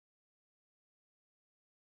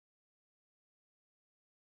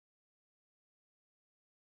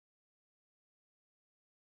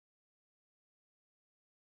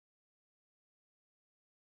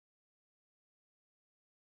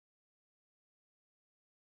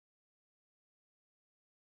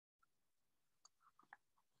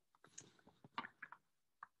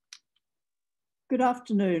Good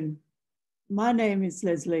afternoon. My name is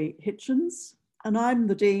Lesley Hitchens, and I'm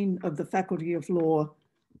the Dean of the Faculty of Law.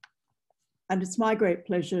 And it's my great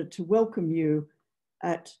pleasure to welcome you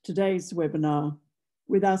at today's webinar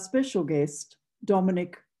with our special guest,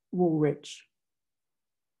 Dominic Woolrych.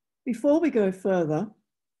 Before we go further,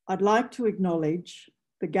 I'd like to acknowledge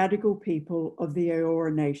the Gadigal people of the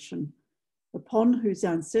Eora Nation, upon whose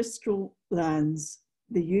ancestral lands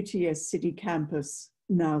the UTS City campus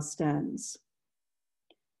now stands.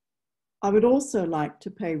 I would also like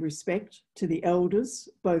to pay respect to the elders,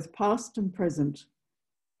 both past and present,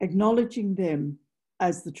 acknowledging them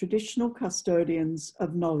as the traditional custodians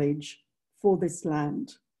of knowledge for this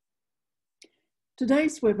land.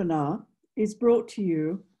 Today's webinar is brought to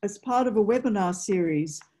you as part of a webinar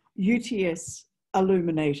series, UTS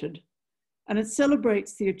Aluminated, and it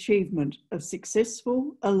celebrates the achievement of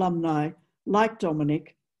successful alumni like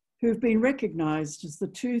Dominic, who've been recognised as the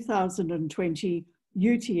 2020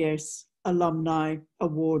 UTS Alumni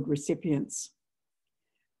Award recipients.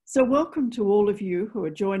 So welcome to all of you who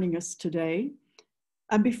are joining us today.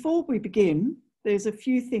 And before we begin, there's a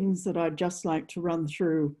few things that I'd just like to run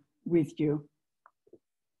through with you.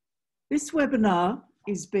 This webinar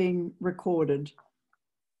is being recorded.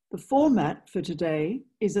 The format for today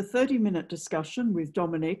is a 30-minute discussion with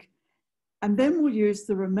Dominic, and then we'll use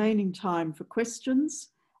the remaining time for questions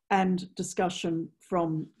and discussion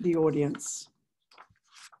from the audience.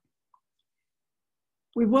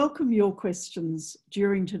 We welcome your questions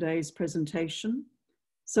during today's presentation,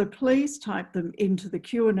 so please type them into the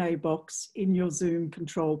Q&A box in your Zoom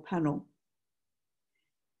control panel.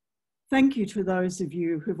 Thank you to those of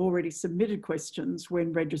you who've already submitted questions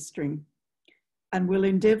when registering, and we'll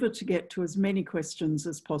endeavour to get to as many questions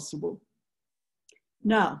as possible.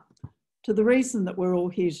 Now, to the reason that we're all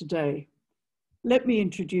here today, let me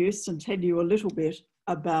introduce and tell you a little bit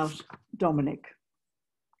about Dominic.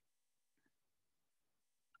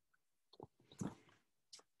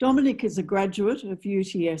 Dominic is a graduate of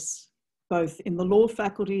UTS, both in the Law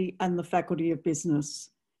Faculty and the Faculty of Business.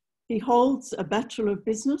 He holds a Bachelor of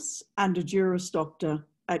Business and a Juris Doctor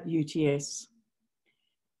at UTS.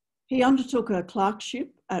 He undertook a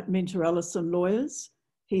clerkship at Minter Ellison Lawyers.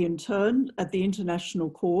 He interned at the International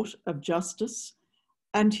Court of Justice,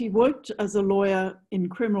 and he worked as a lawyer in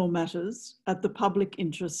criminal matters at the Public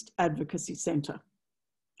Interest Advocacy Centre.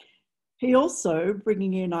 He also,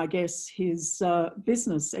 bringing in, I guess, his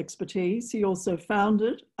business expertise, he also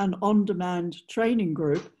founded an on-demand training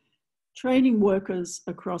group, training workers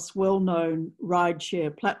across well-known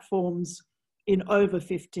rideshare platforms in over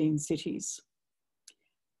 15 cities.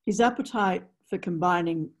 His appetite for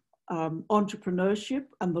combining entrepreneurship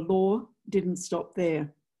and the law didn't stop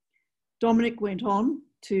there. Dominic went on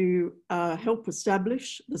to help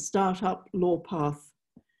establish the Startup Law Path,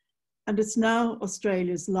 and it's now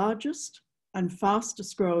Australia's largest and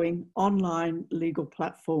fastest growing online legal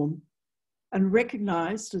platform, and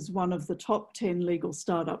recognised as one of the top 10 legal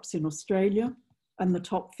startups in Australia and the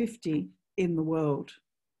top 50 in the world.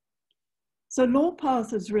 So LawPath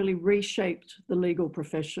has really reshaped the legal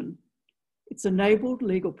profession. It's enabled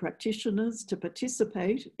legal practitioners to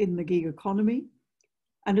participate in the gig economy,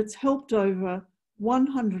 and it's helped over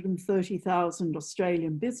 130,000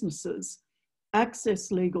 Australian businesses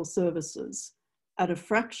access legal services at a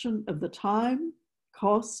fraction of the time,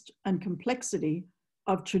 cost, and complexity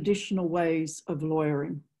of traditional ways of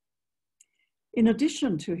lawyering. In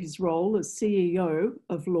addition to his role as CEO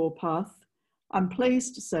of LawPath, I'm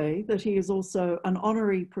pleased to say that he is also an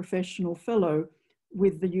honorary professional fellow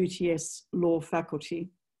with the UTS Law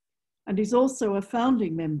Faculty, and he's also a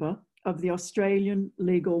founding member of the Australian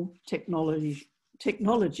Legal Technology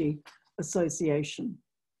Association.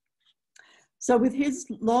 So with his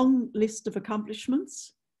long list of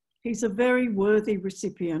accomplishments, he's a very worthy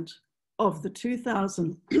recipient of the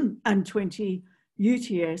 2020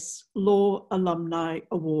 UTS Law Alumni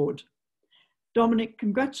Award. Dominic,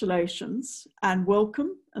 congratulations and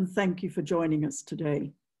welcome, and thank you for joining us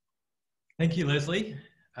today. Thank you, Lesley.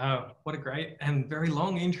 What a great and very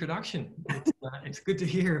long introduction. It's good to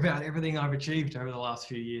hear about everything I've achieved over the last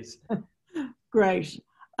few years. Great.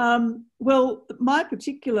 Well, my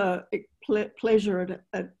particular pleasure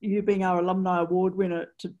at you being our Alumni Award winner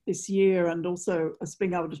this year, and also us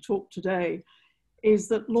being able to talk today, is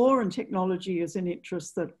that law and technology is an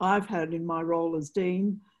interest that I've had in my role as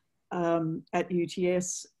Dean at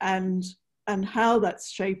UTS, and how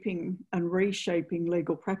that's shaping and reshaping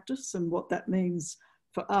legal practice and what that means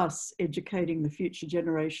for us educating the future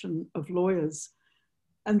generation of lawyers.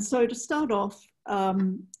 And so to start off,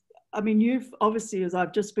 I mean, you've obviously, as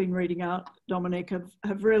I've just been reading out, Dominic,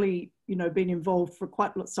 have really, been involved for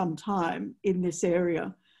quite some time in this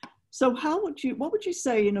area. So what would you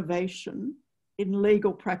say innovation in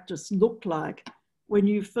legal practice looked like when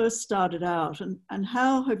you first started out, and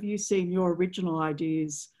how have you seen your original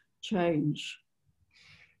ideas change?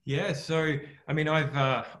 Yeah, so I mean,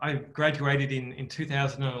 I graduated in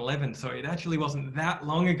 2011, so it actually wasn't that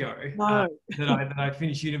long ago No. that I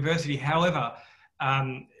finished university. However,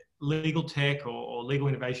 legal tech or legal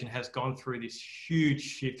innovation has gone through this huge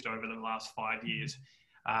shift over the last 5 years.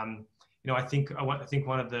 I think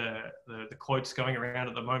one of the quotes going around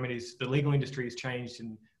at the moment is the legal industry has changed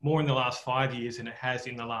more in the last 5 years than it has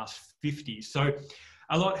in the last 50. So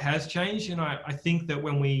a lot has changed, and I think that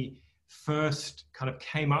when we first kind of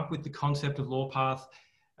came up with the concept of LawPath,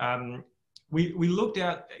 we looked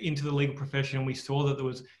out into the legal profession and we saw that there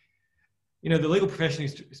was, the legal profession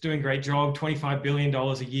is doing a great job, $25 billion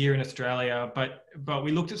a year in Australia, but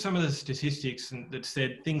we looked at some of the statistics that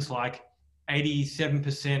said things like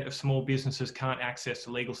 87% of small businesses can't access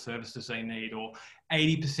the legal services they need, or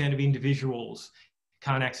 80% of individuals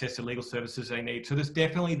can't access the legal services they need. So there's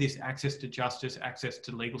definitely this access to justice, access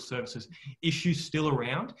to legal services issues still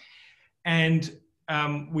around. And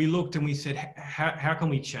we looked and we said, how can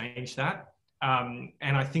we change that? And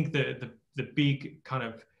I think the big kind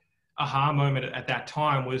of aha moment at that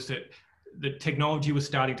time was that the technology was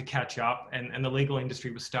starting to catch up, and the legal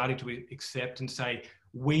industry was starting to accept and say,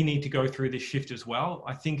 we need to go through this shift as well.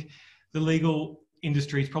 I think the legal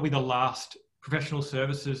industry is probably the last professional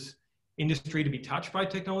services industry to be touched by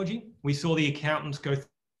technology. We saw the accountants go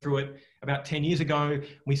through it about 10 years ago.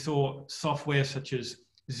 We saw software such as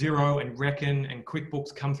Xero and Reckon and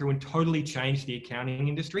QuickBooks come through and totally change the accounting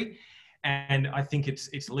industry. And I think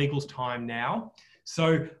it's legal's time now.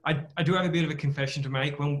 So I do have a bit of a confession to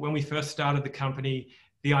make. When we first started the company,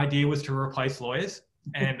 the idea was to replace lawyers,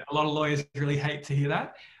 and a lot of lawyers really hate to hear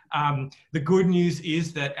that. The good news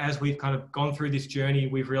is that as we've kind of gone through this journey,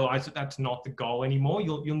 we've realized that that's not the goal anymore.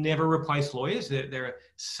 You'll never replace lawyers. They're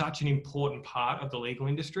such an important part of the legal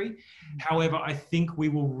industry. However, I think we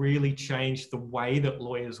will really change the way that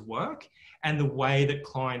lawyers work and the way that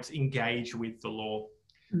clients engage with the law.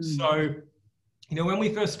 So, when we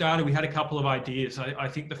first started, we had a couple of ideas. I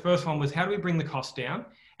think the first one was, how do we bring the cost down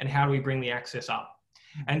and how do we bring the access up?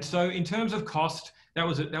 And so in terms of cost, that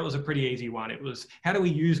was a pretty easy one. It was, how do we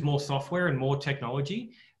use more software and more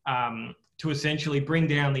technology to essentially bring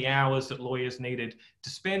down the hours that lawyers needed to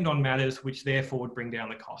spend on matters, which therefore would bring down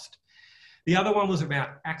the cost. The other one was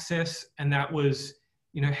about access, and that was,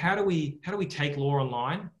 how do we take law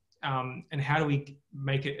online, and how do we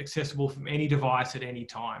make it accessible from any device at any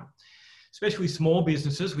time? Especially small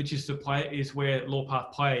businesses, which is where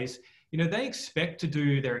LawPath plays. They expect to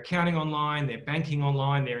do their accounting online, their banking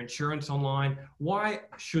online, their insurance online. Why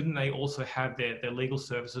shouldn't they also have their legal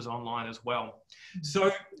services online as well? So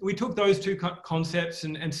we took those two concepts,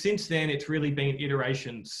 and since then it's really been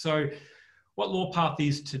iterations. So what LawPath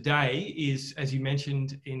is today is, as you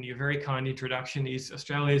mentioned in your very kind introduction, is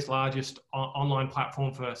Australia's largest online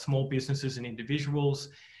platform for small businesses and individuals.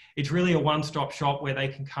 It's really a one-stop shop where they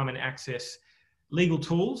can come and access legal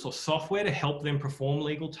tools or software to help them perform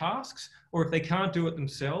legal tasks, or if they can't do it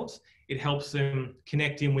themselves, it helps them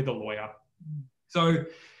connect in with a lawyer. So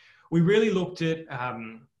we really looked at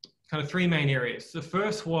kind of three main areas. The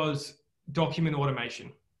first was document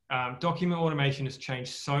automation. Document automation has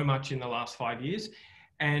changed so much in the last 5 years,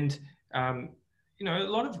 and a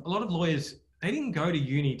lot of lawyers, they didn't go to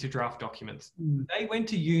uni to draft documents. They went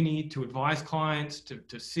to uni to advise clients,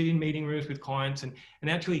 to sit in meeting rooms with clients and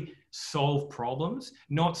actually solve problems,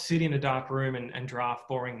 not sit in a dark room and draft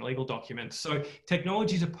boring legal documents. So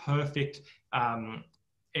technology is a perfect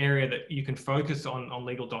area that you can focus on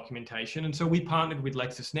legal documentation. And so we partnered with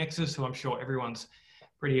LexisNexis, who I'm sure everyone's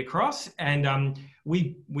pretty across, and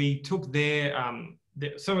we took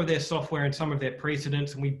some of their software and some of their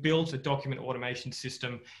precedents, and we built a document automation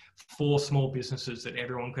system for small businesses that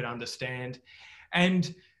everyone could understand.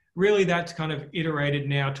 And really that's kind of iterated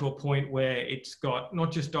now to a point where it's got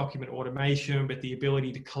not just document automation, but the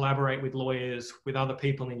ability to collaborate with lawyers, with other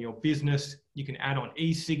people in your business. You can add on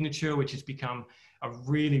e-signature, which has become a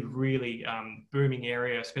really, really booming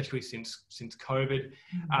area, especially since COVID.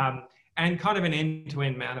 And kind of an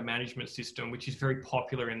end-to-end matter management system, which is very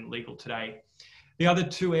popular in legal today. The other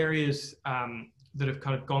two areas that have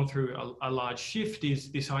kind of gone through a large shift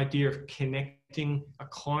is this idea of connecting a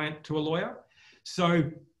client to a lawyer.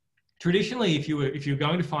 So traditionally, if you're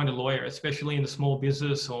going to find a lawyer, especially in the small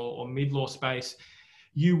business or mid-law space,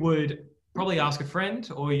 you would probably ask a friend,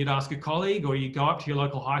 or you'd ask a colleague, or you'd go up to your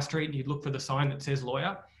local high street and you'd look for the sign that says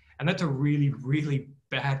lawyer. And that's a really, really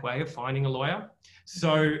bad way of finding a lawyer.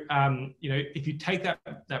 So, you know, if you take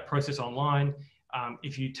that process online,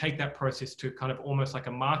 if you take that process to kind of almost like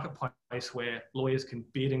a marketplace where lawyers can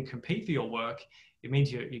bid and compete for your work, it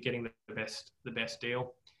means you're getting the best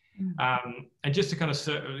deal. And just to kind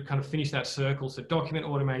of finish that circle, so document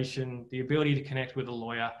automation, the ability to connect with a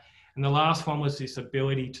lawyer, and the last one was this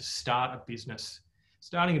ability to start a business.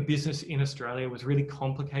 Starting a business in Australia was really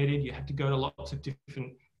complicated. You had to go to lots of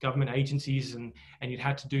different government agencies and you'd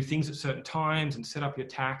had to do things at certain times and set up your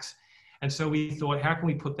tax. And so we thought, how can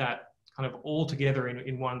we put that kind of all together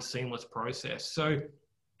in one seamless process? So,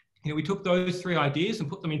 you know, we took those 3 ideas and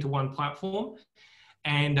put them into one platform.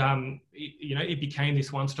 And, you know, it became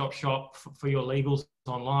this one-stop shop for your legals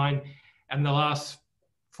online. And the last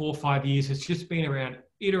 4 or 5 years has just been around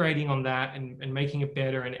iterating on that and making it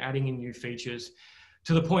better and adding in new features,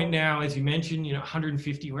 to the point now, as you mentioned, you know,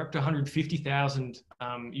 we're up to 150,000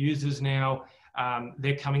 users now.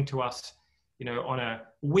 They're coming to us, you know, on a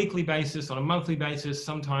weekly basis, on a monthly basis,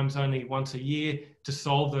 sometimes only once a year, to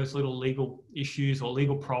solve those little legal issues or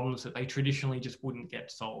legal problems that they traditionally just wouldn't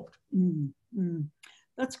get solved.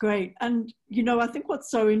 That's great. And, you know, I think what's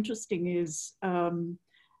so interesting is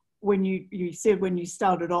when you said when you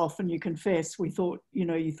started off and you confessed, you thought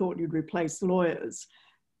you'd replace lawyers.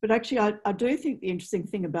 But actually, I do think the interesting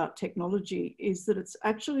thing about technology is that it's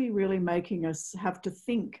actually really making us have to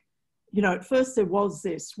think. You know, at first there was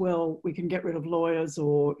this, well, we can get rid of lawyers,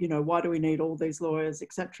 or, you know, why do we need all these lawyers,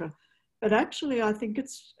 etc. But actually, I think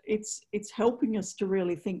it's helping us to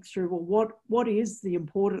really think through, well, what is the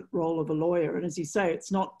important role of a lawyer? And as you say,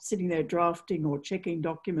 it's not sitting there drafting or checking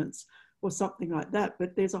documents or something like that,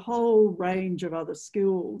 but there's a whole range of other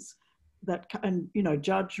skills that can, you know,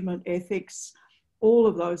 judgment, ethics, all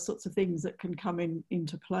of those sorts of things that can come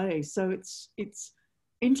into play. So it's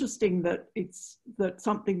interesting that that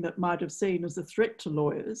something that might have seen as a threat to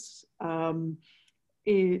lawyers,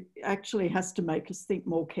 it actually has to make us think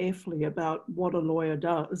more carefully about what a lawyer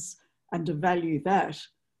does and to value that,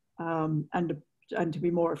 and to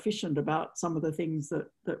be more efficient about some of the things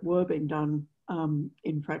that were being done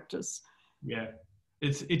in practice. Yeah,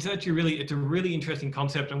 it's actually it's a really interesting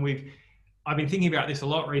concept, and I've been thinking about this a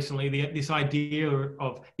lot recently, this idea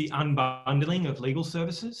of the unbundling of legal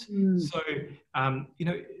services. So, you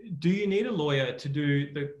know, do you need a lawyer to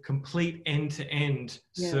do the complete end-to-end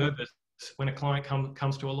service when a client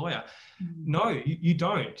comes to a lawyer? No, you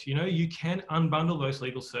don't. You know, you can unbundle those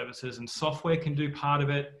legal services, and software can do part of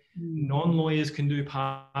it. Non-lawyers can do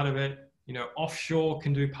part of it. You know, offshore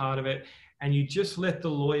can do part of it. And you just let the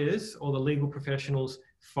lawyers or the legal professionals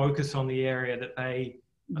focus on the area that they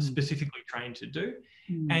are specifically trained to do.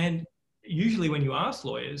 And usually when you ask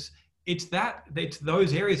lawyers, it's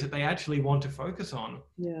those areas that they actually want to focus on,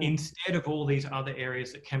 instead of all these other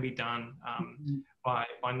areas that can be done by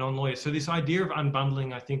non-lawyers. So this idea of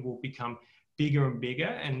unbundling, I think, will become bigger and bigger.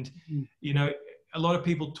 And, you know, a lot of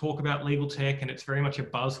people talk about legal tech and it's very much a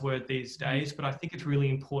buzzword these days, but I think it's really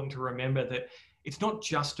important to remember that it's not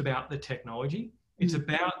just about the technology. It's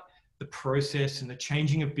about the process and the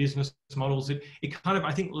changing of business models. It kind of,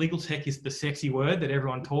 I think legal tech is the sexy word that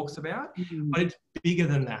everyone talks about, but it's bigger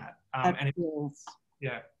than that.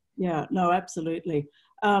 No, absolutely.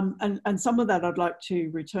 And some of that I'd like to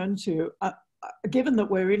return to, given that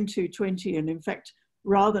we're in 220, and in fact,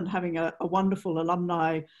 rather than having a wonderful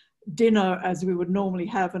alumni dinner as we would normally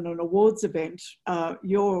have in an awards event,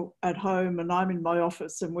 you're at home and I'm in my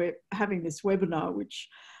office and we're having this webinar, which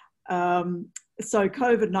so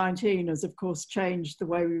COVID-19 has, of course, changed the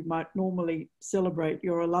way we might normally celebrate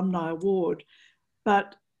your alumni award.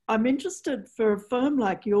 But I'm interested, for a firm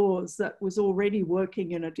like yours that was already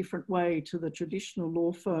working in a different way to the traditional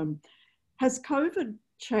law firm, has COVID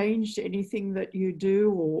changed anything that you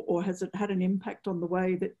do, or has it had an impact on the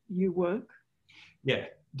way that you work? Yeah,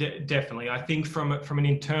 definitely. I think from an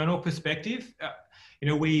internal perspective, you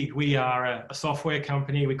know, we are a software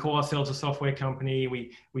company. We call ourselves a software company.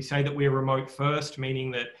 We say that we're remote first, meaning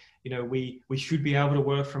that, you know, we should be able to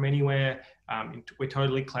work from anywhere. We're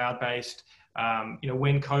totally cloud-based. You know,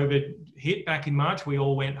 when COVID hit back in March, we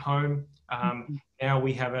all went home. Now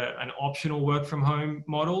we have an optional work from home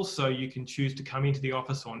model, so you can choose to come into the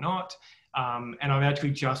office or not. And I've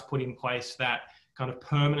actually just put in place that kind of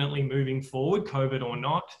permanently moving forward, COVID or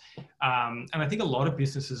not. And I think a lot of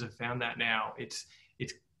businesses have found that now.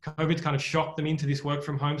 COVID's kind of shocked them into this work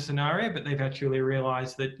from home scenario, but they've actually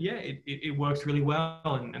realized that, yeah, it works really well.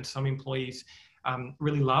 And some employees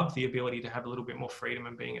really love the ability to have a little bit more freedom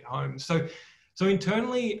and being at home. So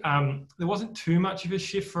internally, there wasn't too much of a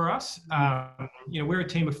shift for us. You know, we're a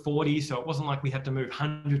team of 40, so it wasn't like we had to move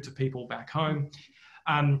hundreds of people back home.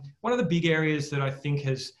 One of the big areas that I think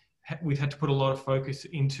we've had to put a lot of focus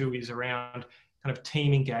into is around kind of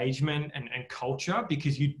team engagement and culture,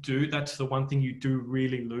 because that's the one thing you do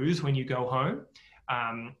really lose when you go home.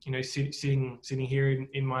 You know, sitting here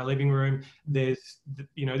in my living room, there's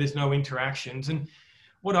no interactions. And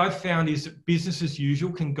what I've found is that business as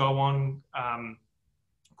usual can go on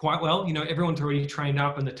quite well. You know, everyone's already trained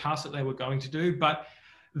up in the tasks that they were going to do, but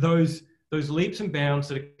those leaps and bounds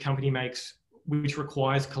that a company makes, which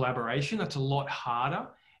requires collaboration, that's a lot harder.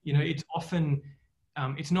 You know, it's often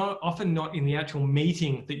not in the actual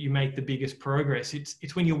meeting that you make the biggest progress.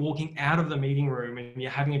 It's when you're walking out of the meeting room and you're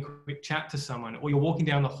having a quick chat to someone, or you're walking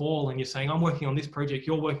down the hall and you're saying, I'm working on this project,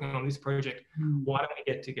 you're working on this project, why don't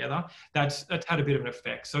we get together? That's had a bit of an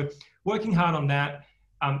effect. So working hard on that.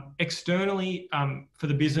 Externally, for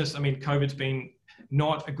the business, I mean, COVID's been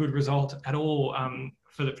not a good result at all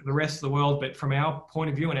for the rest of the world, but from our point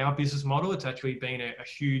of view and our business model, it's actually been a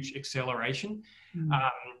huge acceleration.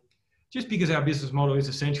 Just because our business model is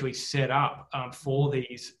essentially set up for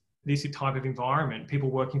this type of environment,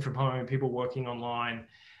 people working from home, people working online.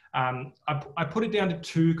 I put it down to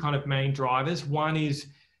two kind of main drivers. One is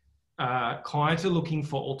clients are looking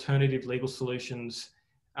for alternative legal solutions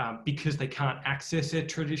because they can't access their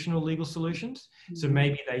traditional legal solutions. So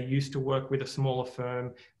maybe they used to work with a smaller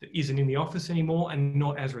firm that isn't in the office anymore and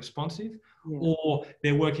not as responsive, or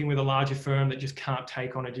they're working with a larger firm that just can't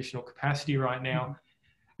take on additional capacity right now.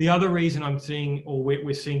 The other reason I'm seeing, or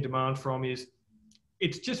we're seeing demand from, is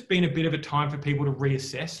it's just been a bit of a time for people to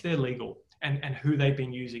reassess their legal and who they've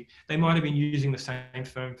been using. They might have been using the same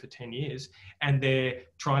firm for 10 years and they're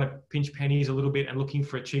trying to pinch pennies a little bit and looking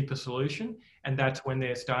for a cheaper solution. And that's when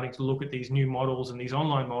they're starting to look at these new models and these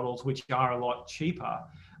online models, which are a lot cheaper.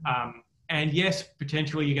 And yes,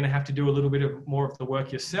 potentially you're going to have to do a little bit more of the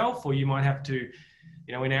work yourself, or you might have to,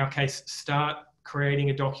 you know, in our case, start creating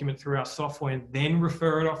a document through our software and then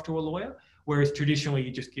refer it off to a lawyer. Whereas traditionally you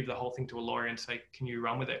just give the whole thing to a lawyer and say, can you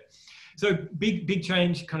run with it? So big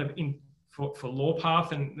change kind of for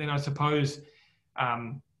LawPath. And then I suppose,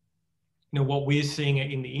 you know, what we're seeing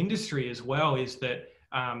in the industry as well is that,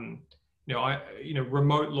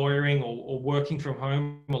 remote lawyering or working from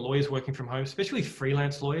home, or lawyers working from home, especially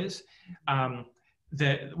freelance lawyers,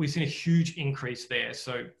 that we've seen a huge increase there.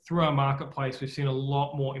 So through our marketplace, we've seen a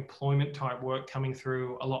lot more employment type work coming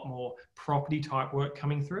through, a lot more property type work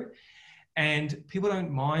coming through. And people don't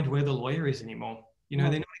mind where the lawyer is anymore. You know,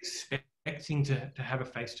 they're not expecting to have a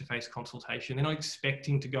face-to-face consultation. They're not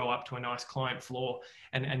expecting to go up to a nice client floor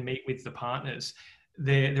and meet with the partners.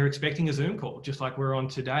 They're expecting a Zoom call, just like we're on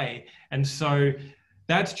today. And so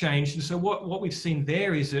that's changed. And so what we've seen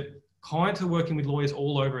there is that clients are working with lawyers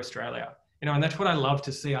all over Australia. You know, and that's what I love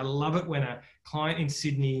to see. I love it when a client in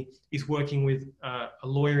Sydney is working with a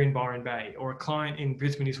lawyer in Byron Bay, or a client in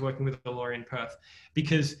Brisbane is working with a lawyer in Perth,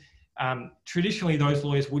 because traditionally those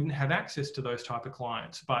lawyers wouldn't have access to those type of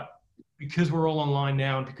clients. But because we're all online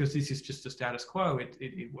now, and because this is just a status quo,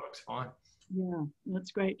 it works fine. Yeah, that's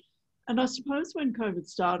great. And I suppose when COVID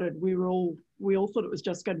started, we all thought it was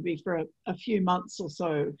just going to be for a few months or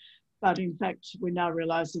so. But in fact, we're now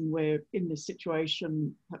realizing we're in this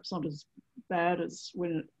situation, perhaps not as bad as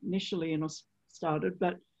when it initially started,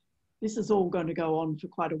 but this is all going to go on for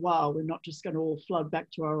quite a while. We're not just going to all flood back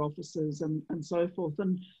to our offices and so forth.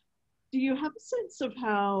 And do you have a sense of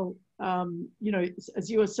how, you know, as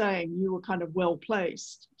you were saying, you were kind of well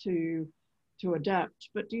placed to adapt,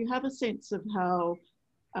 but do you have a sense of how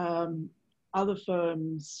other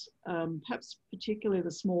firms, perhaps particularly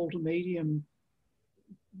the small to medium,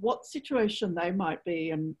 what situation they might be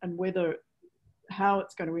and how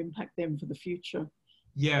it's going to impact them for the future?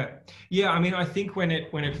 Yeah. I mean, I think when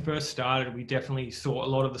it first started, we definitely saw a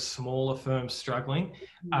lot of the smaller firms struggling.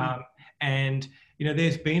 And, you know,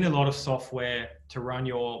 there's been a lot of software to run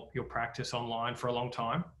your practice online for a long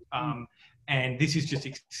time. And this has just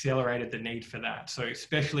accelerated the need for that. So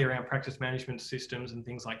especially around practice management systems and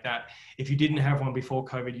things like that. If you didn't have one before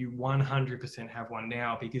COVID, you 100% have one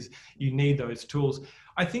now, because you need those tools.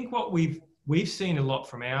 I think what we've seen a lot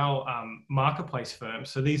from our marketplace firms,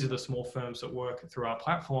 so these are the small firms that work through our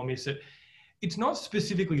platform, is that it's not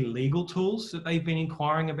specifically legal tools that they've been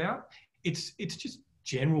inquiring about. It's just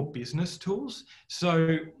general business tools.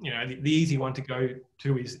 So, you know, the easy one to go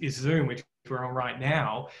to is Zoom, which we're on right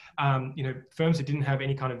now. You know, firms that didn't have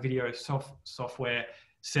any kind of video software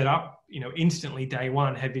set up, you know, instantly day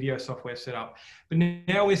one had video software set up. But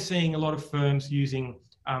now we're seeing a lot of firms using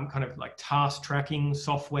kind of like task tracking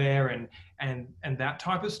software and that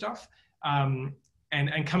type of stuff, and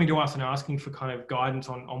coming to us and asking for kind of guidance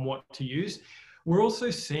on what to use. we're also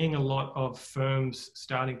seeing a lot of firms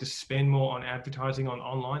starting to spend more on advertising, on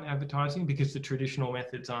online advertising, because the traditional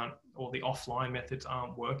methods aren't, or the offline methods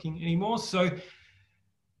aren't working anymore. So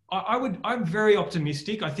I'm very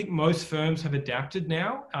optimistic. I think most firms have adapted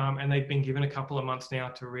now, and they've been given a couple of months now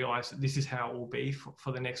to realize that this is how it will be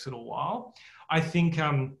for the next little while. I think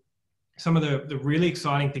some of the really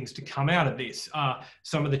exciting things to come out of this are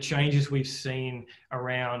some of the changes we've seen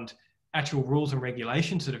around actual rules and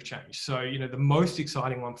regulations that have changed. So, you know, the most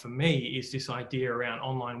exciting one for me is this idea around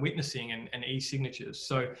online witnessing and e-signatures.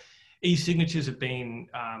 So e-signatures have been,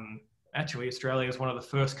 actually, Australia is one of the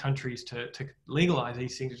first countries to legalise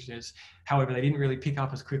e-signatures. However, they didn't really pick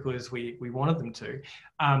up as quickly as we wanted them to.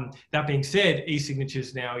 That being said,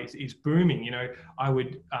 e-signatures now is booming. You know, I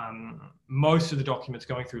would, most of the documents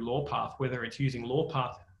going through LawPath, whether it's using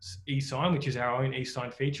LawPath's e-sign, which is our own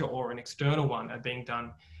e-sign feature, or an external one, are being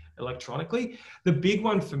done electronically. The big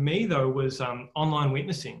one for me, though, was online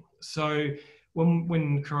witnessing. So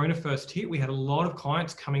when Corona first hit, we had a lot of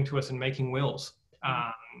clients coming to us and making wills.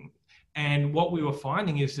 And what we were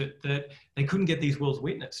finding is that they couldn't get these wills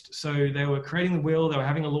witnessed. So they were creating the will, they were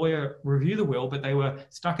having a lawyer review the will, but they were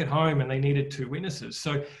stuck at home and they needed 2 witnesses.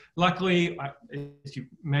 So luckily, as you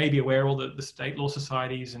may be aware, all the state law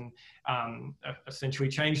societies and essentially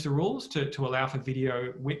changed the rules to allow for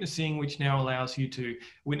video witnessing, which now allows you to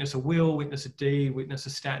witness a will, witness a deed, witness a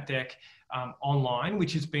stat dec online,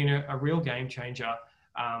 which has been a real game changer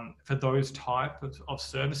for those type of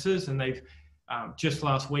services. And they've just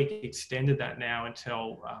last week extended that now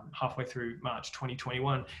until halfway through March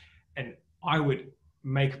 2021. And I would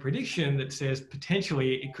make a prediction that says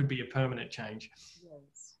potentially it could be a permanent change.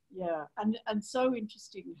 Yes, yeah. And so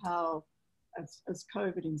interesting how, as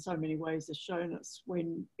COVID in so many ways has shown us,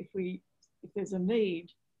 if there's a need,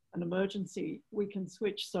 an emergency, we can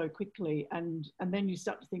switch so quickly. And then you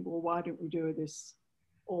start to think, well, why don't we do this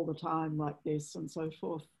all the time like this and so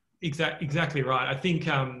forth? Exactly right. I think,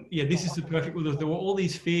 yeah, this is the perfect, there were all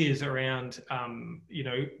these fears around, you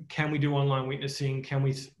know, can we do online witnessing?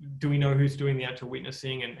 Do we know who's doing the actual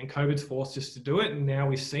witnessing? And COVID's forced us to do it. And now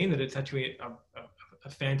we've seen that it's actually a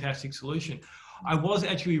fantastic solution. I was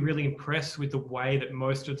actually really impressed with the way that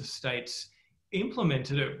most of the states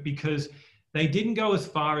implemented it, because they didn't go as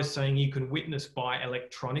far as saying you can witness by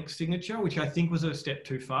electronic signature, which I think was a step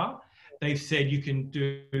too far. They've said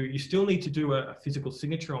you still need to do a physical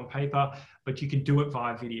signature on paper, but you can do it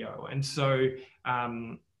via video. And so,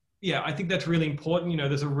 yeah, I think that's really important. You know,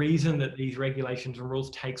 there's a reason that these regulations and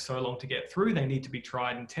rules take so long to get through. They need to be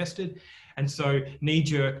tried and tested. And so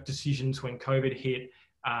knee-jerk decisions when COVID hit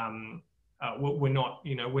were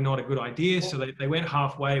not a good idea. So they went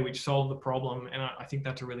halfway, which solved the problem. And I think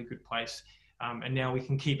that's a really good place. And now we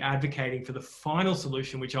can keep advocating for the final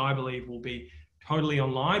solution, which I believe will be totally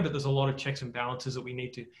online, but there's a lot of checks and balances that we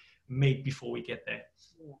need to meet before we get there.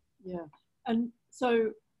 Yeah. And so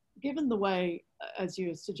given the way, as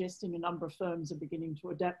you're suggesting, a number of firms are beginning to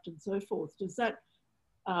adapt and so forth, does that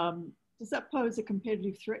pose a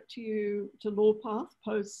competitive threat to you, to LawPath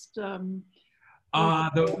post?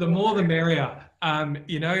 The more the merrier.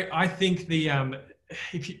 You know, I think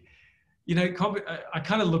I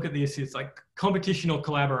kind of look at this as like competition or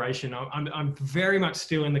collaboration. I'm very much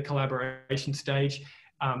still in the collaboration stage.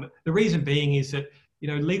 The reason being is that, you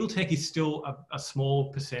know, legal tech is still a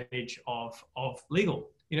small percentage of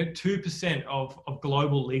legal. You know, 2% of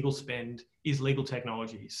global legal spend is legal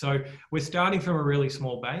technology. So we're starting from a really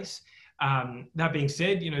small base. That being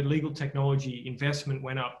said, you know, legal technology investment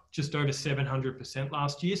went up just over 700%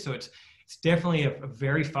 last year. So it's definitely a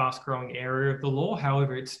very fast growing area of the law.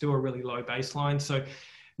 However, it's still a really low baseline. So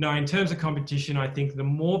no, in terms of competition, I think the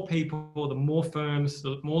more people, the more firms,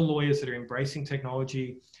 the more lawyers that are embracing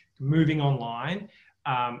technology, moving online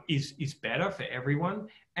is better for everyone.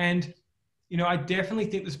 And, you know, I definitely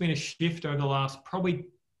think there's been a shift over the last probably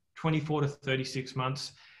 24 to 36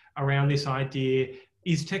 months around this idea,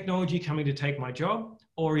 is technology coming to take my job,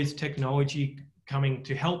 or is technology coming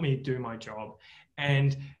to help me do my job?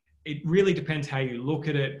 And it really depends how you look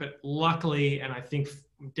at it. But luckily, and I think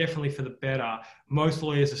definitely for the better, most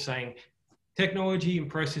lawyers are saying technology and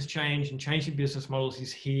process change and changing business models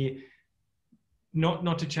is here,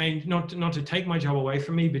 not to change, not to take my job away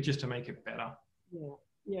from me, but just to make it better. Yeah,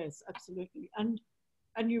 yes, absolutely. And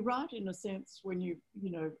you're right in a sense when you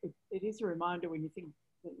know, it is a reminder when you think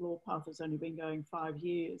that LawPath has only been going 5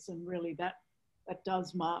 years, and really that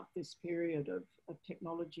does mark this period of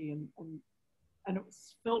technology, and it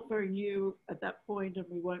felt very new at that point, and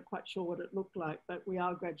we weren't quite sure what it looked like, but we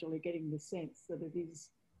are gradually getting the sense that it is,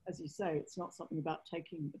 as you say, it's not something about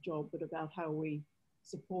taking a job, but about how we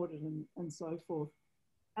support it and so forth.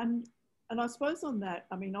 And And I suppose on that,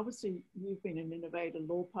 I mean, obviously you've been an innovator.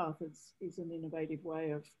 LawPath is an innovative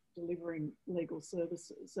way of delivering legal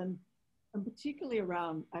services, and particularly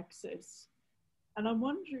around access. And I'm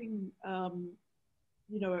wondering,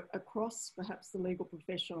 you know, across perhaps the legal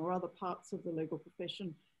profession or other parts of the legal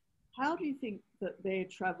profession, how do you think that they're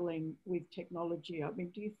traveling with technology? I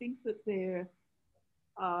mean, do you think that there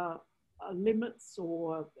are limits,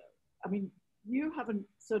 or, I mean, you have a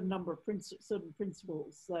certain number of certain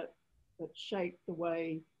principles that shape the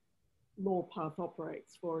way LawPath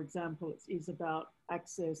operates. For example, it is about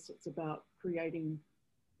access, it's about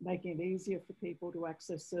making it easier for people to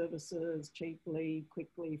access services cheaply,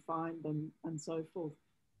 quickly, find them, and so forth.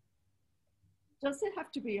 Does there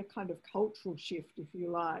have to be a kind of cultural shift, if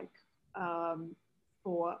you like,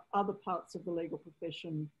 for other parts of the legal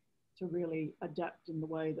profession to really adapt in the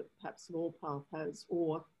way that perhaps LawPath has,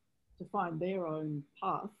 or to find their own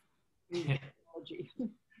path with technology?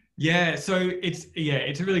 Yeah, so it's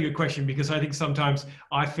a really good question, because I think sometimes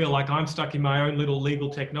I feel like I'm stuck in my own little legal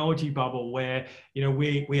technology bubble where, you know,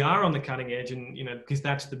 we are on the cutting edge, and, you know, because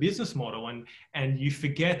that's the business model, and you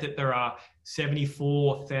forget that there are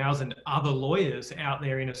 74,000 other lawyers out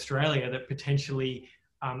there in Australia that potentially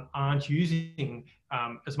aren't using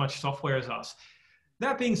as much software as us.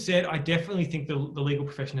 That being said, I definitely think the legal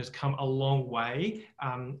profession has come a long way,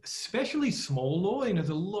 especially small law. You know, there's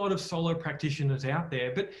a lot of solo practitioners out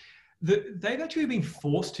there, but they've actually been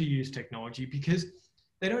forced to use technology because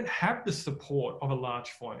they don't have the support of a large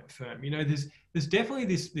firm. You know, there's definitely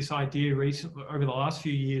this idea recently over the last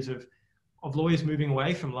few years of lawyers moving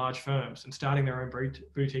away from large firms and starting their own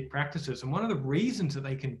boutique practices. And one of the reasons that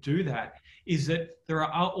they can do that is that there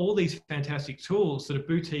are all these fantastic tools that a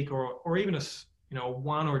boutique or even a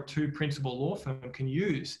one or two principal law firm can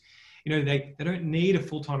use. You know, they don't need a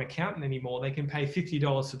full-time accountant anymore. They can pay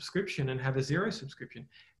 $50 subscription and have a $0 subscription.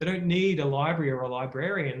 They don't need a library or a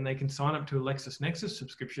librarian. They can sign up to a LexisNexis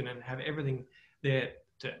subscription and have everything there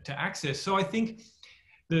to access. So I think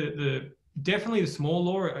definitely the small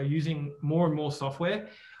law are using more and more software.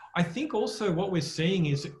 I think also what we're seeing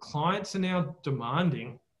is that clients are now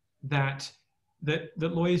demanding that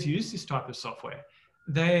lawyers use this type of software.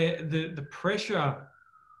 The pressure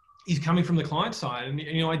is coming from the client side. And,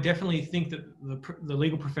 you know, I definitely think that the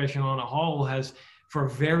legal profession on a whole has, for a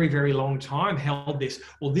very, very long time, held this,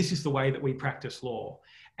 well, this is the way that we practice law.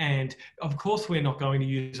 And of course, we're not going to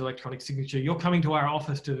use electronic signature. You're coming to our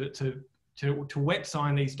office to wet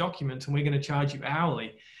sign these documents, and we're going to charge you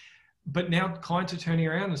hourly. But now clients are turning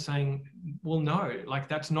around and saying, well, no, like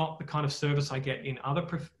that's not the kind of service I get in other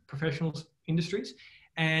professional industries.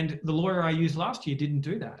 And the lawyer I used last year didn't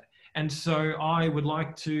do that. And so I would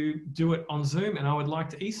like to do it on Zoom, and I would like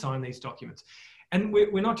to e-sign these documents. And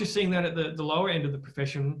we're not just seeing that at the lower end of the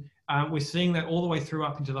profession. We're seeing that all the way through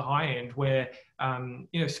up into the high end where,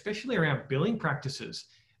 you know, especially around billing practices,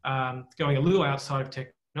 going a little outside of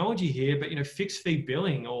technology here, but, you know, fixed fee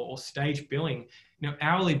billing or stage billing, you know,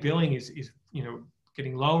 hourly billing is, you know,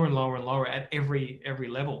 getting lower and lower and lower at every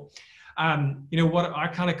level. You know, what I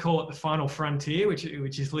kind of call it the final frontier, which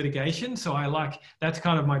is litigation. So that's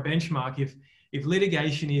kind of my benchmark. If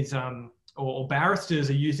litigation is, or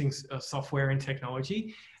barristers are using software and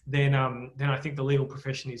technology, then I think the legal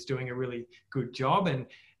profession is doing a really good job. And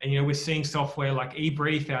you know, we're seeing software like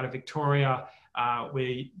eBrief out of Victoria,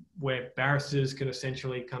 where barristers can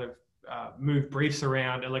essentially kind of move briefs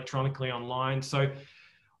around electronically online. So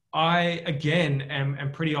I, again,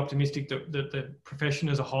 am pretty optimistic that the profession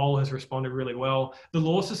as a whole has responded really well. The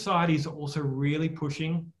Law Society is also really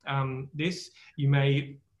pushing this. You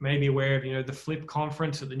may be aware of, you know, the FLIP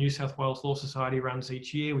conference that the New South Wales Law Society runs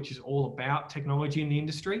each year, which is all about technology in the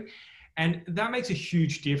industry. And that makes a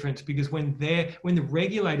huge difference, because when the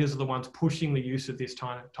regulators are the ones pushing the use of this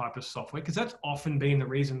type of software, because that's often been the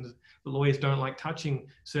reason that the lawyers don't like touching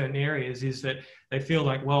certain areas, is that they feel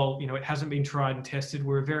like, well, you know, it hasn't been tried and tested.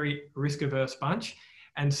 We're a very risk-averse bunch.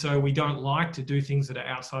 And so we don't like to do things that are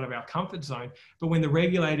outside of our comfort zone. But when the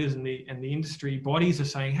regulators and the industry bodies are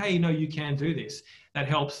saying, hey, no, you can do this, that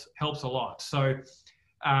helps a lot. So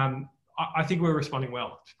I think we're responding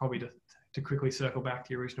well. It's probably to quickly circle back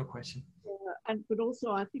to your original question. Yeah, but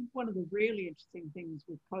also I think one of the really interesting things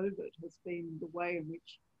with COVID has been the way in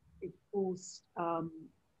which it forced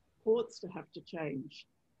courts to have to change.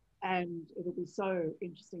 And it'll be so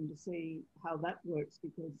interesting to see how that works,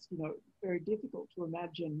 because, you know, it's very difficult to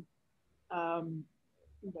imagine,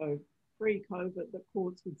 you know, pre-COVID that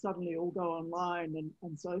courts would suddenly all go online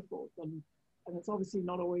and so forth. And it's obviously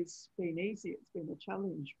not always been easy. It's been a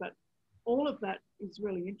challenge. But all of that is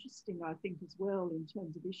really interesting, I think, as well, in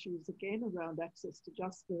terms of issues, again, around access to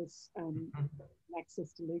justice and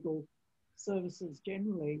access to legal services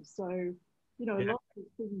generally. So, you know, a lot of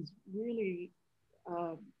things really,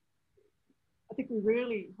 I think we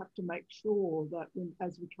really have to make sure that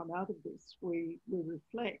as we come out of this, we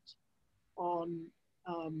reflect on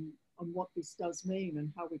what this does mean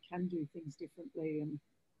and how we can do things differently and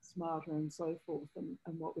smarter and so forth, and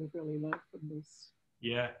what we've really learned from this.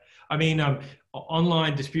 Yeah, I mean,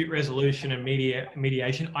 online dispute resolution and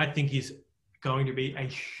mediation, I think, is going to be a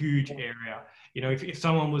huge area. You know, if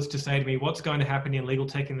someone was to say to me, what's going to happen in legal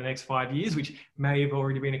tech in the next 5 years, which may have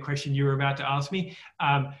already been a question you were about to ask me,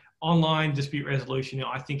 online dispute resolution,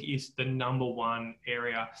 I think, is the #1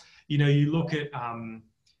 area. You know, you look at,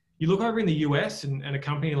 you look over in the US and a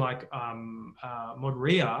company like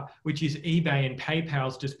Modria, which is eBay and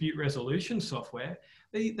PayPal's dispute resolution software,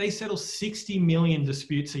 they settle 60 million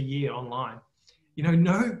disputes a year online. You know,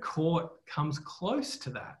 no court comes close to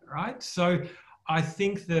that, right? So I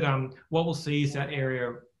think that what we'll see is that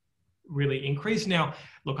area really increase. Now,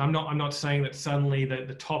 look, I'm not saying that suddenly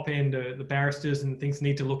the top end, the barristers and things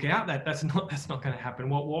need to look out. That's not going to happen.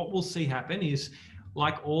 What we'll see happen is,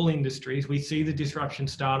 like all industries, we see the disruption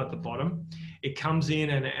start at the bottom. It comes in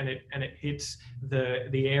and it hits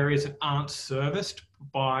the areas that aren't serviced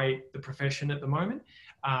by the profession at the moment.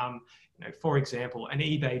 You know, for example, an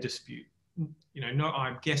eBay dispute. You know,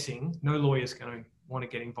 I'm guessing no lawyer's going to want to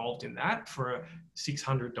get involved in that for a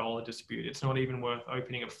 $600 dispute. It's not even worth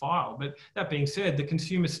opening a file. But that being said, the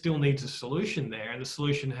consumer still needs a solution there. And the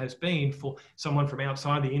solution has been for someone from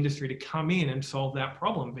outside the industry to come in and solve that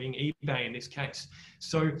problem, being eBay in this case.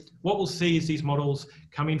 So what we'll see is these models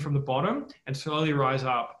come in from the bottom and slowly rise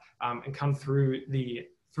up and come through the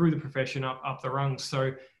profession up the rungs.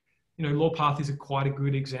 So, you know, LawPath is quite a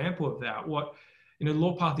good example of that. You know,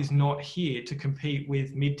 LawPath is not here to compete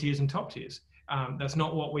with mid-tiers and top tiers. That's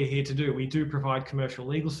not what we're here to do. We do provide commercial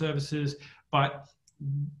legal services, but,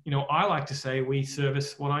 you know, I like to say we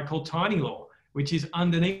service what I call tiny law, which is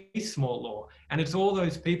underneath small law. And it's all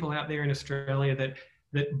those people out there in Australia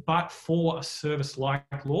that but for a service like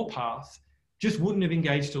LawPath, just wouldn't have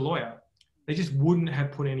engaged a lawyer. They just wouldn't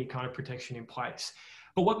have put any kind of protection in place.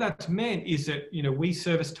 But what that's meant is that, you know, we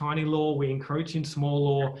service tiny law, we encroach in small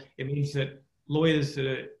law. It means that lawyers that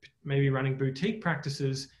are maybe running boutique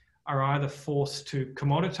practices are either forced to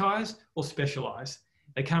commoditize or specialize.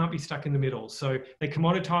 They can't be stuck in the middle. So they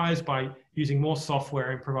commoditize by using more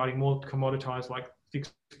software and providing more commoditized, like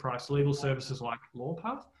fixed price legal services like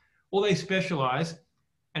LawPath, or they specialize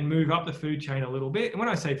and move up the food chain a little bit. And when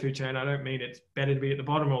I say food chain, I don't mean it's better to be at the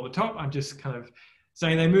bottom or the top. I'm just kind of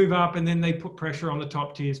saying they move up and then they put pressure on the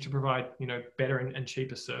top tiers to provide, you know, better and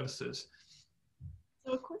cheaper services.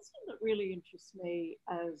 So a question that really interests me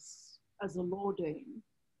as a law dean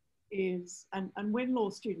is, and when law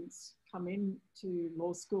students come into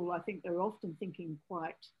law school, I think they're often thinking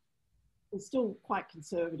they're still quite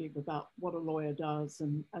conservative about what a lawyer does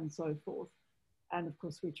and so forth. And of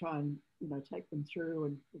course, we try and, you know, take them through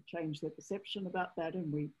and change their perception about that.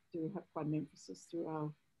 And we do have quite an emphasis through our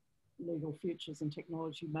legal futures and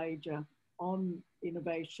technology major on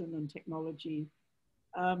innovation and technology.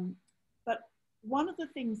 But one of the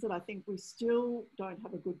things that I think we still don't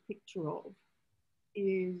have a good picture of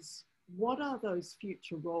is what are those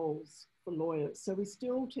future roles for lawyers? So we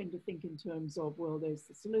still tend to think in terms of, well, there's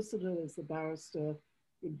the solicitor, there's the barrister,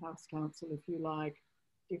 in-house counsel, if you like,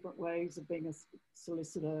 different ways of being a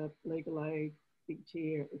solicitor, legal aid, big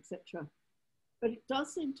tier, etc. But it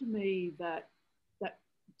does seem to me that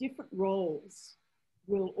different roles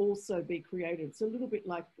will also be created. It's a little bit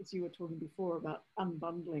like, as you were talking before, about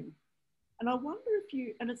unbundling. And I wonder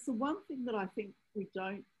and it's the one thing that I think we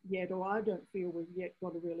don't yet, or I don't feel we've yet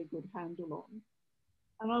got a really good handle on.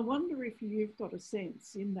 And I wonder if you've got a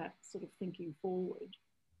sense in that sort of thinking forward,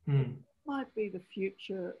 what might be the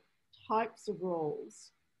future types of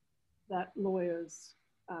roles that lawyers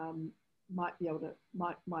might be able to,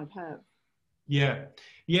 might have? Yeah,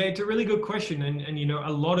 it's a really good question. And you know,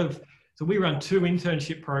 so we run 2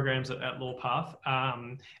 internship programs at LawPath,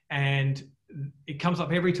 and it comes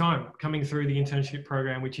up every time coming through the internship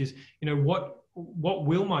program, which is, you know, what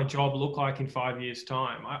will my job look like in 5 years'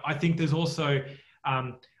 time? I think there's also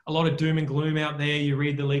a lot of doom and gloom out there. You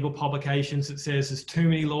read the legal publications that says there's too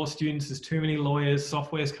many law students, there's too many lawyers,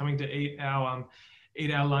 software's coming to eat our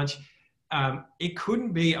lunch. It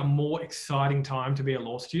couldn't be a more exciting time to be a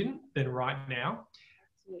law student than right now.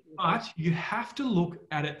 But you have to look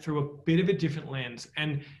at it through a bit of a different lens.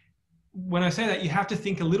 And when I say that, you have to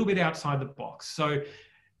think a little bit outside the box. So,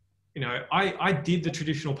 you know, I did the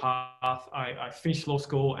traditional path. I finished law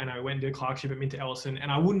school and I went and did a clerkship at Minter Ellison, and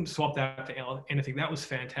I wouldn't swap that for anything. That was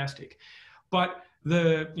fantastic. But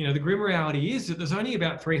the grim reality is that there's only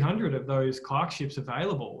about 300 of those clerkships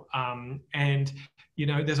available. And,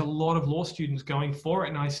 there's a lot of law students going for it.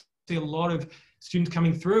 And I see a lot of students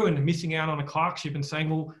coming through and missing out on a clerkship and saying,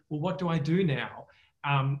 well, what do I do now?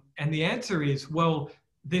 And the answer is, well,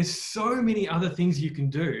 there's so many other things you can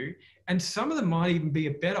do. And some of them might even be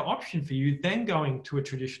a better option for you than going to a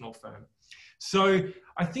traditional firm. So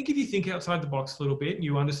I think if you think outside the box a little bit,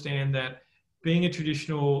 you understand that being a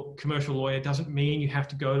traditional commercial lawyer doesn't mean you have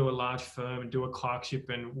to go to a large firm and do a clerkship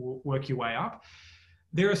and work your way up.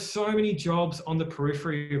 There are so many jobs on the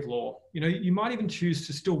periphery of law. You might even choose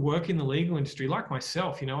to still work in the legal industry, like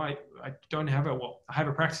myself. I don't have I have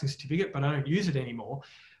a practicing certificate, but I don't use it anymore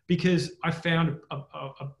because I found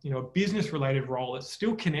a business-related role that's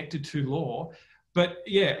still connected to law. But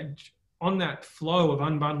yeah, on that flow of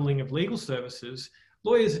unbundling of legal services,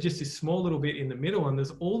 lawyers are just this small little bit in the middle, and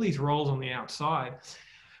there's all these roles on the outside.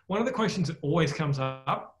 One of the questions that always comes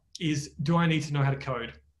up is, do I need to know how to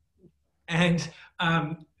code? And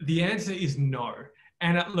the answer is no.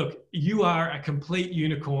 And look, you are a complete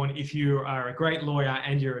unicorn if you are a great lawyer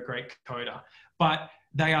and you're a great coder. But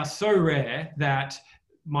they are so rare that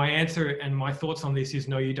my answer and my thoughts on this is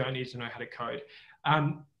no, you don't need to know how to code.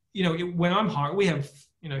 When I'm hiring, we have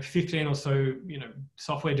 15 or so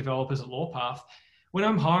software developers at LawPath. When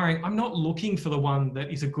I'm hiring, I'm not looking for the one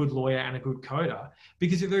that is a good lawyer and a good coder,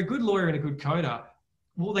 because if they're a good lawyer and a good coder,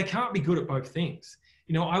 well, they can't be good at both things.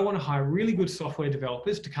 I want to hire really good software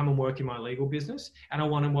developers to come and work in my legal business, and I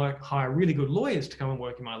want to hire really good lawyers to come and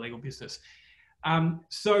work in my legal business.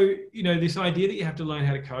 So this idea that you have to learn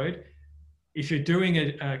how to code, if you're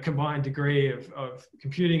doing a combined degree of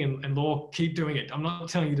computing and law, keep doing it. I'm not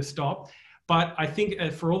telling you to stop, but I think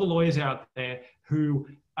for all the lawyers out there who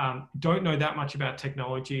don't know that much about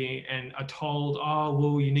technology and are told, oh,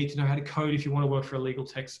 well, you need to know how to code if you want to work for a legal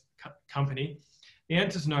tech company, the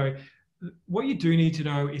answer is no. What you do need to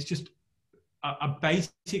know is just a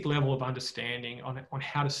basic level of understanding on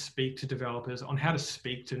how to speak to developers, on how to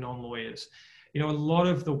speak to non-lawyers. A lot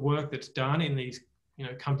of the work that's done in these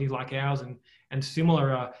companies like ours and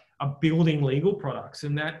similar are building legal products,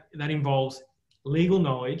 and that involves legal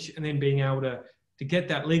knowledge and then being able to get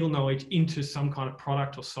that legal knowledge into some kind of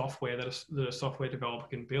product or software that a software developer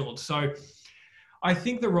can build. So I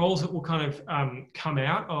think the roles that will kind of come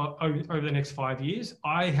out over the next 5 years,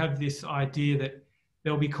 I have this idea that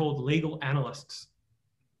they'll be called legal analysts.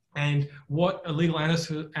 And what a legal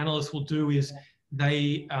analyst will do is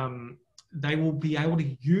they will be able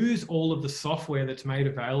to use all of the software that's made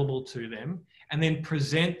available to them and then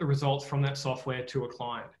present the results from that software to a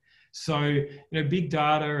client. So, big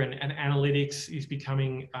data and analytics is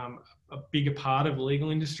becoming a bigger part of the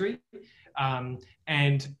legal industry.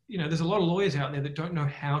 And there's a lot of lawyers out there that don't know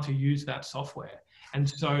how to use that software. And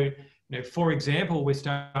so, for example, we're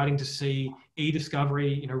starting to see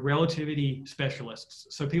e-discovery, relativity specialists.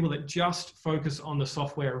 So people that just focus on the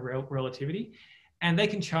software of relativity, and they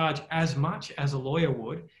can charge as much as a lawyer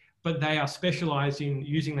would, but they are specialized in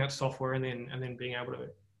using that software and then being able to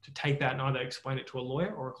take that and either explain it to a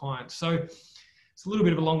lawyer or a client. So it's a little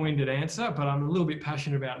bit of a long-winded answer, but I'm a little bit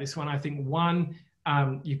passionate about this one. I think one,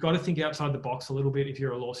 you've got to think outside the box a little bit if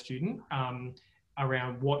you're a law student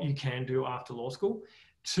around what you can do after law school.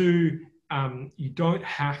 Two, you don't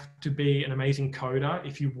have to be an amazing coder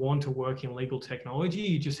if you want to work in legal technology.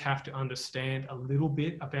 You just have to understand a little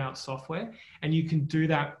bit about software, and you can do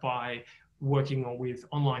that by working with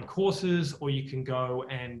online courses, or you can go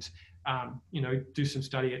and do some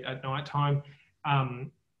study at night time.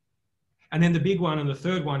 And then the big one and the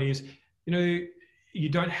third one is, you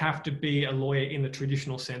don't have to be a lawyer in the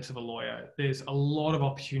traditional sense of a lawyer. There's a lot of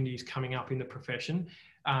opportunities coming up in the profession.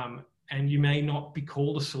 And you may not be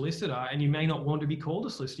called a solicitor, and you may not want to be called a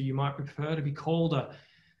solicitor. You might prefer to be called a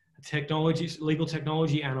legal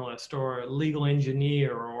technology analyst, or a legal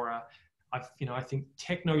engineer, or I think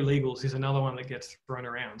techno-legals is another one that gets thrown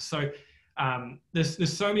around. So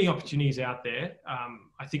there's so many opportunities out there.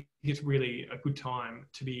 I think it's really a good time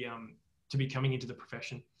to be coming into the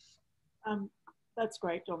profession. That's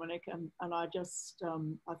great, Dominic. And I just,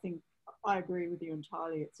 I think I agree with you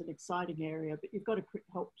entirely. It's an exciting area, but you've got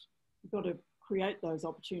to create those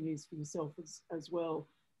opportunities for yourself as well.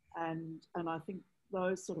 And I think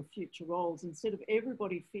those sort of future roles, instead of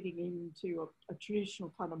everybody fitting into a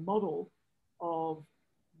traditional kind of model of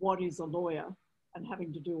what is a lawyer and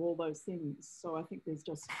having to do all those things. So I think there's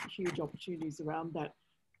just huge opportunities around that.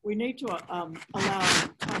 We need to allow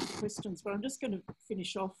time for questions, but I'm just going to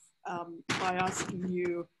finish off by asking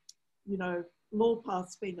you,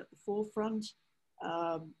 LawPath's been at the forefront.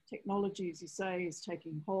 Technology, as you say, is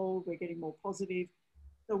taking hold. We're getting more positive.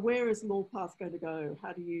 So where is LawPath going to go?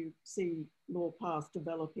 How do you see LawPath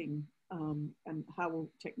developing, and how will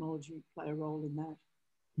technology play a role in that?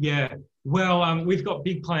 Yeah, well, we've got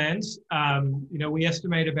big plans. We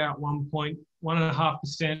estimate about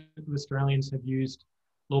 1.5% of Australians have used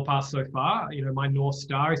LawPath so far. My North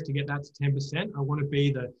Star is to get that to 10%. I want to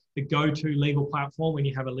be the go-to legal platform when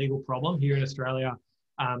you have a legal problem here in Australia,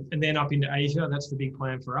 and then up into Asia. That's the big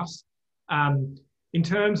plan for us. In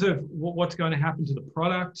terms of what's going to happen to the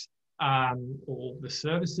product or the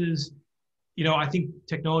services, I think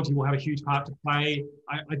technology will have a huge part to play.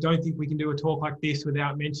 I don't think we can do a talk like this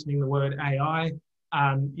without mentioning the word AI.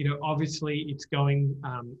 Obviously it's going,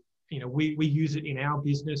 we use it in our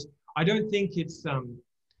business. I don't think it's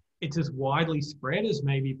as widely spread as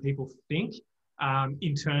maybe people think,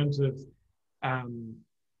 in terms of,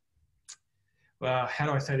 how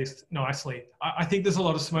do I say this nicely? I think there's a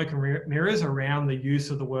lot of smoke and mirrors around the use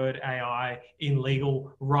of the word AI in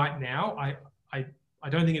legal right now. I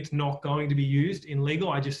don't think it's not going to be used in legal.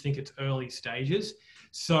 I just think it's early stages.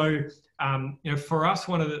 So, for us,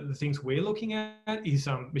 one of the things we're looking at is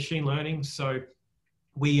machine learning. So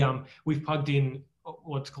we've plugged in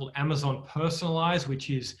what's called Amazon Personalize, which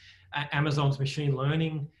is Amazon's machine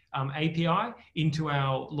learning API into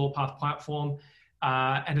our LawPath platform.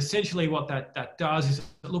 And essentially what that does is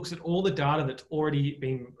it looks at all the data that's already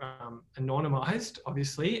been anonymized,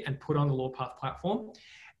 obviously, and put on the LawPath platform.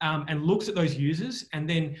 And looks at those users, and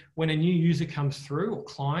then when a new user comes through or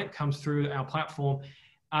client comes through our platform,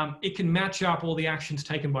 it can match up all the actions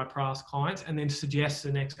taken by past clients and then suggest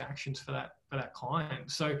the next actions for that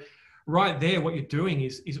client. So right there, what you're doing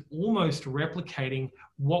is almost replicating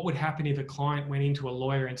what would happen if a client went into a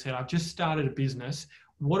lawyer and said, I've just started a business.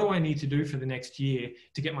 What do I need to do for the next year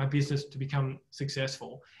to get my business to become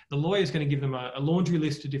successful? The lawyer is going to give them a laundry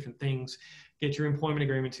list of different things. Get your employment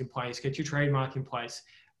agreements in place, get your trademark in place.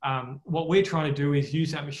 What we're trying to do is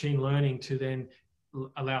use that machine learning to then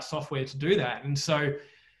allow software to do that. And so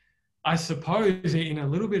I suppose in a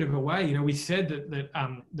little bit of a way, we said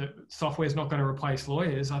that software is not going to replace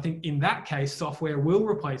lawyers. I think in that case, software will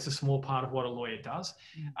replace a small part of what a lawyer does.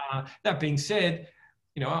 That being said,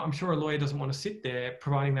 I'm sure a lawyer doesn't want to sit there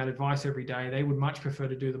providing that advice every day. They would much prefer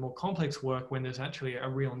to do the more complex work when there's actually a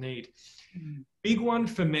real need. Big one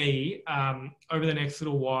for me over the next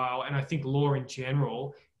little while, and I think law in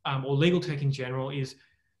general, or legal tech in general, is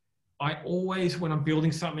I always, when I'm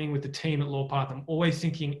building something with the team at LawPath, I'm always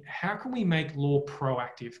thinking, how can we make law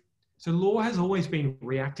proactive? So law has always been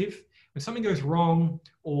reactive. When something goes wrong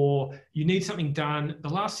or you need something done, the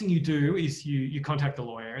last thing you do is you contact the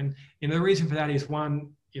lawyer. And the reason for that is, one,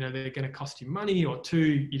 they're going to cost you money, or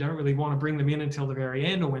two, you don't really want to bring them in until the very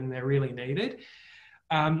end or when they're really needed.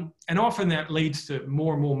 And often that leads to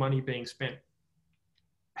more and more money being spent.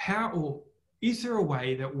 Is there a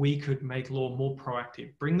way that we could make law more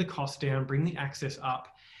proactive, bring the cost down, bring the access up?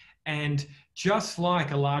 And just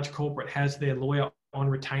like a large corporate has their lawyer on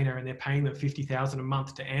retainer and they're paying them $50,000 a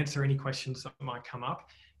month to answer any questions that might come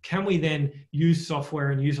up, can we then use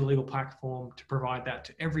software and use a legal platform to provide that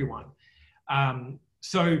to everyone?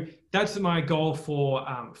 So that's my goal for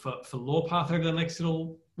LawPath over the next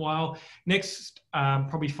little while. Next,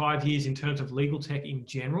 probably 5 years in terms of legal tech in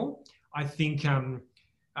general. I think,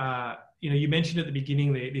 you mentioned at the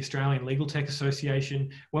beginning the Australian Legal Tech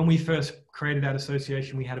Association. When we first created that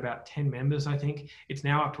association, we had about 10 members, I think. It's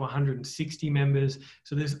now up to 160 members.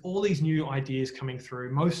 So there's all these new ideas coming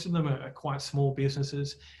through. Most of them are quite small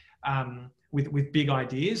businesses with big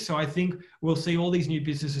ideas. So I think we'll see all these new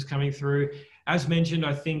businesses coming through. As mentioned,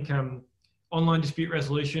 I think online dispute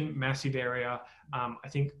resolution, massive area. I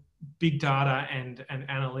think big data and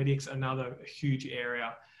analytics, another huge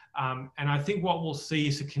area. And I think what we'll see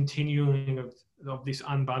is a continuing of this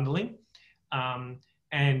unbundling,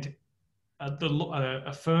 and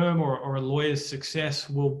a firm or a lawyer's success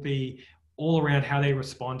will be all around how they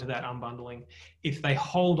respond to that unbundling. If they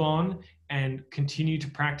hold on and continue to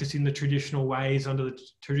practice in the traditional ways, under the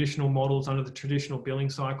traditional models, under the traditional billing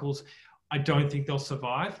cycles, I don't think they'll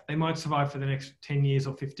survive. They might survive for the next 10 years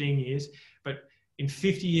or 15 years, but in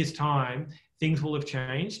 50 years' time, things will have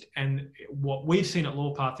changed. And what we've seen at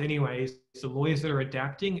LawPath anyway is the lawyers that are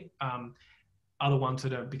adapting are the ones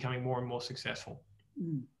that are becoming more and more successful.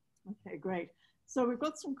 Okay, great. So we've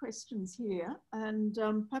got some questions here. And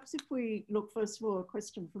perhaps if we look first of all, a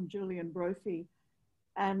question from Julian Brophy.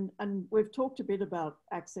 And we've talked a bit about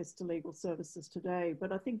access to legal services today,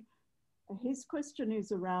 but I think his question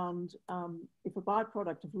is around if a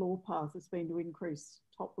byproduct of LawPath has been to increase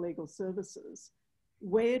top legal services,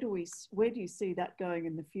 where do you see that going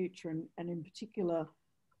in the future, and in particular,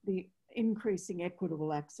 the increasing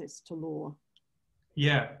equitable access to law?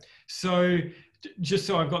 Yeah. So just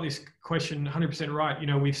so I've got this question 100% right, you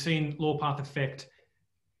know, we've seen LawPath affect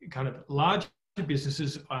kind of larger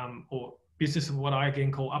businesses or business of what I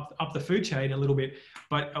again call up the food chain a little bit,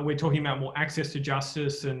 but we're talking about more access to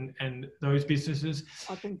justice and those businesses.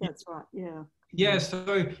 I think that's right. Yeah. Yeah.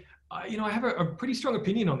 So, you know, I have a pretty strong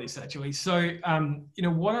opinion on this actually. So, you know,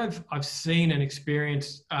 what I've seen and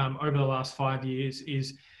experienced over the last 5 years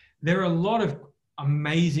is there are a lot of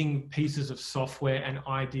amazing pieces of software and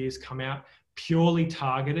ideas come out purely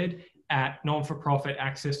targeted at non-for-profit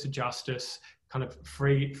access to justice, kind of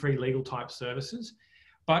free legal type services.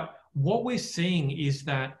 But what we're seeing is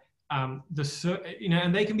that you know,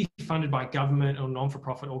 and they can be funded by government or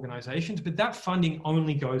non-for-profit organizations, but that funding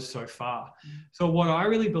only goes so far. So what I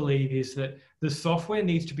really believe is that the software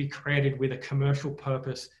needs to be created with a commercial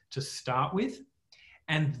purpose to start with,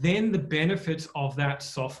 and then the benefits of that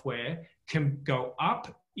software can go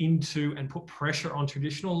up into and put pressure on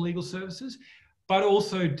traditional legal services, but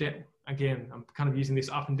also, again, I'm kind of using this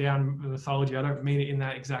up and down mythology. I don't mean it in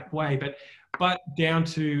that exact way, but down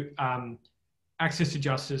to access to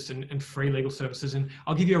justice and free legal services. And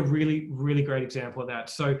I'll give you a really, really great example of that.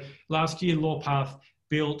 So last year, LawPath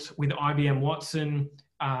built with IBM Watson.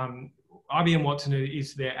 IBM Watson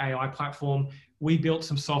is their AI platform. We built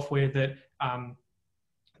some software that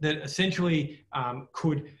that essentially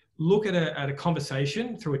could look at a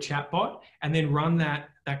conversation through a chatbot and then run that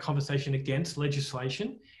conversation against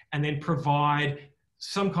legislation and then provide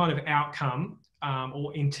some kind of outcome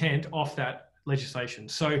or intent off that legislation.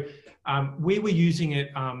 So we were using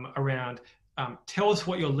it around tell us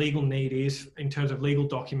what your legal need is in terms of legal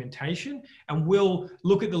documentation, and we'll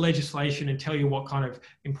look at the legislation and tell you what kind of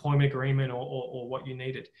employment agreement or what you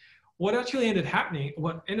needed. What ended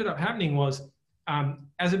up happening was,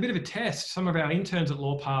 as a bit of a test, some of our interns at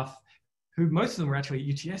LawPath, who most of them were actually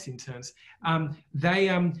UTS interns, they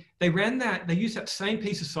used that same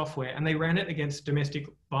piece of software and they ran it against domestic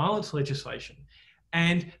violence legislation.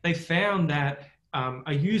 And they found that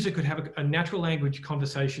a user could have a natural language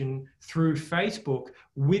conversation through Facebook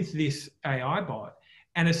with this AI bot.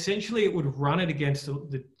 And essentially it would run it against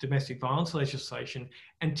the domestic violence legislation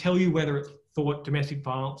and tell you whether it thought domestic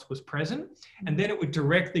violence was present. And then it would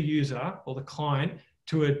direct the user or the client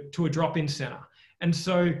to a drop-in center. And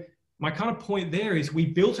so my kind of point there is we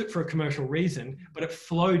built it for a commercial reason, but it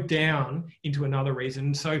flowed down into another reason.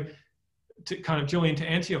 And so to kind of, Julian, to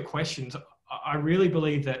answer your questions, I really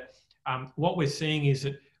believe that what we're seeing is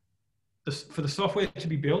that for the software to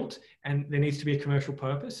be built, and there needs to be a commercial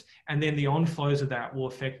purpose, and then the on-flows of that will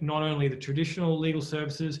affect not only the traditional legal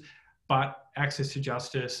services, but access to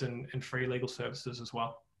justice and free legal services as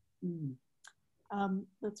well.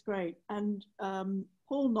 That's great. And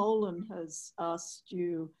Paul Nolan has asked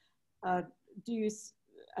you,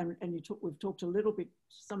 we've talked a little bit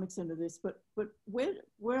to some extent of this, but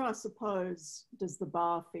where I suppose does the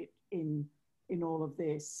bar fit in all of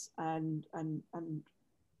this, and in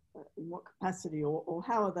what capacity, or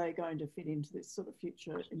how are they going to fit into this sort of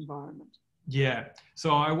future environment? Yeah,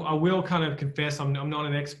 so I will kind of confess I'm not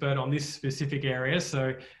an expert on this specific area.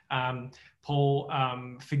 So Paul,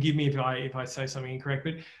 forgive me if I say something incorrect.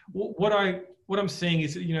 But what I'm seeing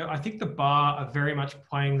is, you know, I think the bar are very much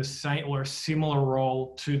playing the same or a similar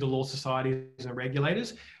role to the law societies and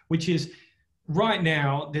regulators, which is right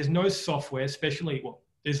now there's no software,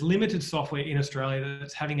 there's limited software in Australia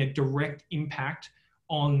that's having a direct impact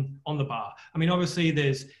on the bar. I mean, obviously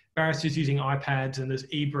there's barristers using iPads and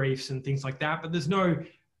there's e-briefs and things like that, but there's no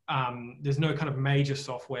kind of major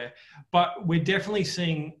software. But we're definitely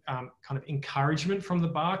seeing kind of encouragement from the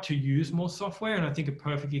bar to use more software. And I think a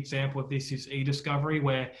perfect example of this is e-discovery,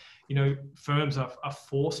 where, you know, firms are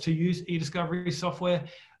forced to use e-discovery software.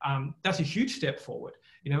 That's a huge step forward.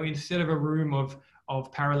 You know, instead of a room of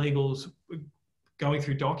paralegals going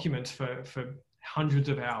through documents for hundreds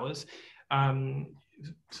of hours,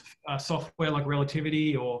 software like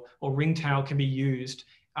Relativity or Ringtail can be used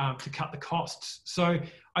to cut the costs. So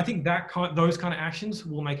I think those kind of actions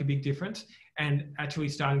will make a big difference, and actually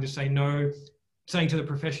starting to say no, saying to the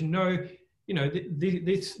profession, no, you know,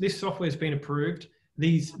 this software has been approved,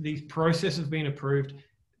 these processes have been approved.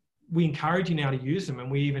 We encourage you now to use them,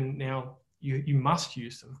 and we even now you must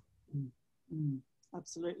use them.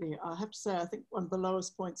 Absolutely. I have to say, I think one of the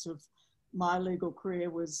lowest points of my legal career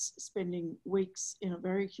was spending weeks in a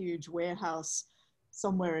very huge warehouse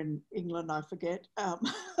somewhere in England, I forget,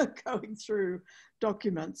 going through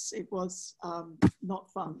documents. It was not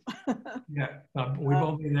fun. Yeah, we've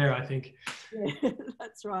all been there, I think. Yeah,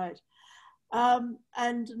 that's right. And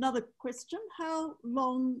another question, how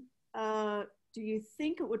long do you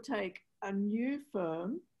think it would take a new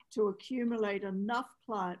firm to accumulate enough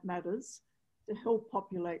client matters to help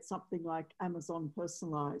populate something like Amazon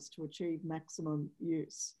Personalized to achieve maximum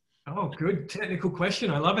use? Oh, good technical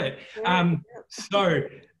question. I love it. Yeah.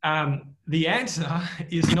 The answer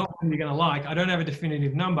is not one you're going to like. I don't have a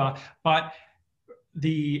definitive number, but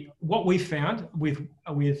what we found with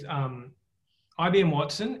IBM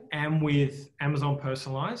Watson and with Amazon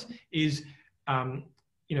Personalized is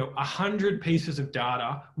 100 pieces of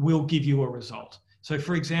data will give you a result. So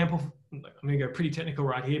for example, I'm going to go pretty technical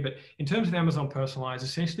right here, but in terms of Amazon Personalized,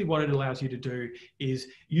 essentially what it allows you to do is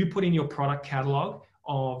you put in your product catalog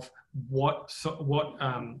of what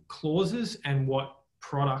clauses and what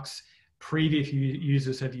products previous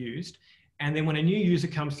users have used. And then when a new user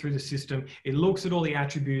comes through the system, it looks at all the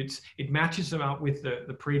attributes, it matches them up with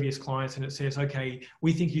the previous clients, and it says, okay,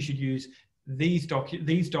 we think you should use these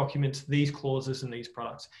documents, these clauses, and these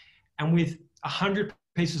products. And with 100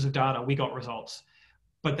 pieces of data, we got results,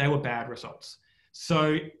 but they were bad results.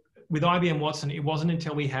 So with IBM Watson, it wasn't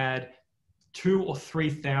until we had 2,000 or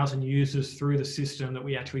 3,000 users through the system that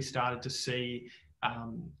we actually started to see,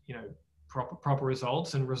 proper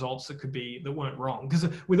results, and results that weren't wrong. Because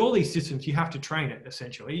with all these systems, you have to train it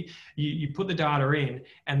essentially. You put the data in,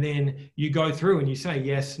 and then you go through and you say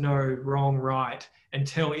yes, no, wrong, right,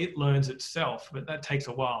 until it learns itself. But that takes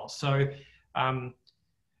a while. So I'm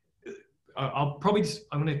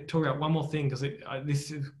going to talk about one more thing, because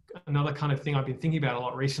this is another kind of thing I've been thinking about a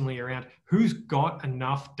lot recently around who's got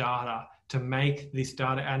enough data to make this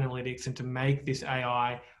data analytics and to make this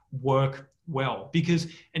AI work well. Because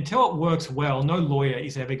until it works well, no lawyer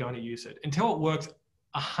is ever going to use it. Until it works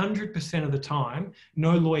 100% of the time,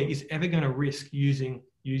 no lawyer is ever going to risk using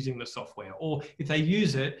the software. Or if they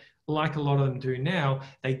use it, like a lot of them do now,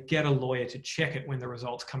 they get a lawyer to check it when the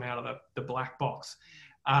results come out of the black box.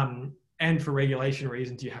 And for regulation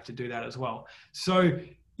reasons, you have to do that as well. So,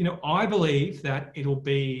 I believe that it'll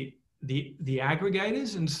be the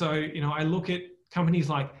aggregators. And so, I look at companies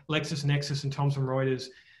like LexisNexis and Thomson Reuters.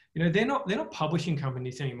 They're not publishing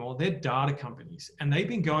companies anymore. They're data companies, and they've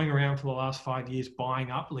been going around for the last 5 years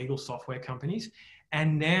buying up legal software companies.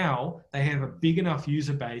 And now they have a big enough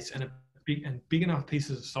user base and big enough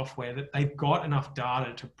pieces of software that they've got enough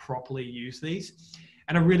data to properly use these.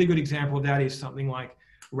 And a really good example of that is something like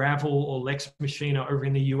Ravel or Lex Machina over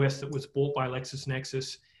in the US that was bought by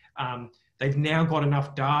LexisNexis. They've now got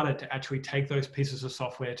enough data to actually take those pieces of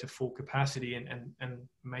software to full capacity and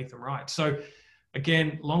make them right. So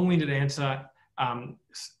again, long-winded answer.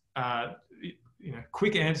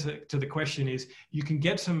 Quick answer to the question is you can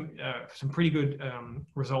get some pretty good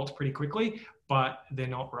results pretty quickly, but they're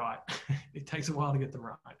not right. It takes a while to get them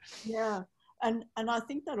right. Yeah. And I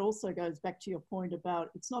think that also goes back to your point about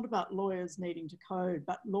it's not about lawyers needing to code,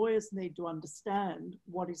 but lawyers need to understand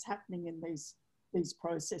what is happening in these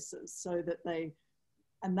processes so that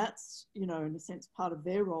and that's, in a sense, part of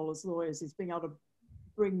their role as lawyers is being able to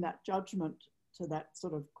bring that judgment to that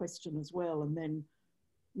sort of question as well. And then,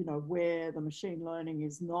 where the machine learning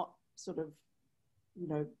is not sort of,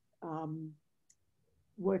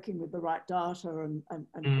 working with the right data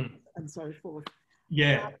and so forth.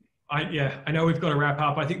 Yeah. I know we've got to wrap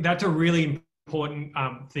up. I think that's a really important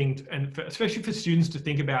thing, especially for students to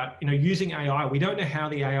think about, using AI. We don't know how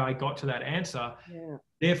the AI got to that answer. Yeah.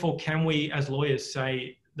 Therefore, can we as lawyers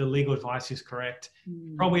say the legal advice is correct?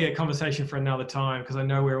 Probably a conversation for another time, because I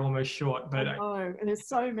know we're almost short. But and there's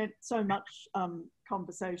so much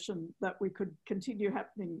conversation that we could continue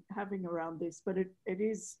having around this. But it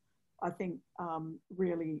is, I think,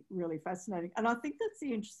 really, really fascinating. And I think that's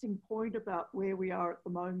the interesting point about where we are at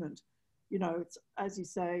the moment. It's, as you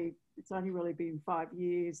say, it's only really been 5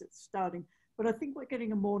 years, it's starting, but I think we're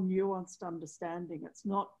getting a more nuanced understanding. It's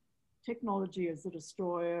not technology as the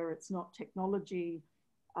destroyer, it's not technology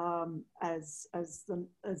as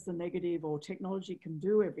the negative, or technology can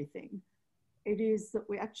do everything. It is that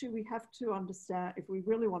we have to understand, if we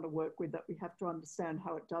really want to work with it, we have to understand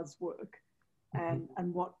how it does work.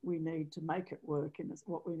 And what we need to make it work, and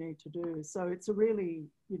what we need to do. So it's a really,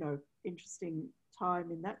 interesting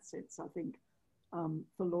time in that sense, I think,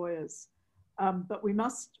 for lawyers. But we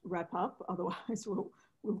must wrap up, otherwise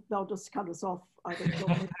they'll just cut us off, I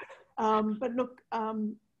think. But look,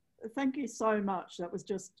 thank you so much. That was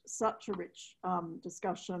just such a rich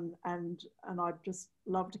discussion, and I'd just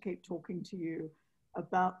love to keep talking to you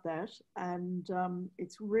about that. And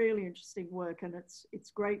it's really interesting work, and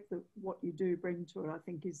it's great that what you do bring to it, I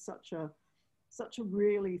think, is such a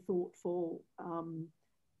really thoughtful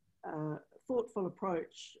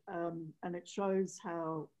approach, and it shows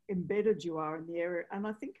how embedded you are in the area, and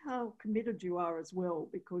I think how committed you are as well,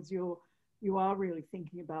 because you're you are really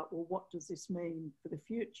thinking about, well, what does this mean for the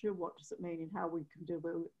future? What does it mean in how we can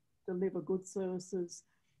deliver good services?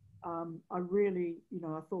 I really,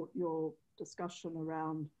 I thought your discussion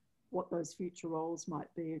around what those future roles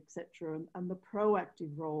might be, etc., and the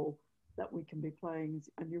proactive role that we can be playing.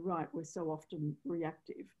 And you're right, we're so often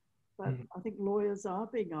reactive, but I think lawyers are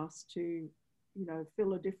being asked to,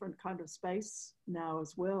 fill a different kind of space now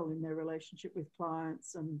as well in their relationship with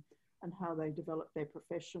clients and how they develop their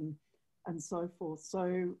profession and so forth.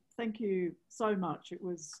 So thank you so much. It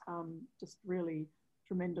was just really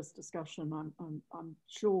tremendous discussion. I'm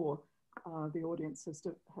sure the audience has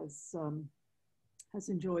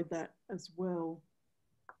enjoyed that as well.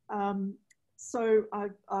 So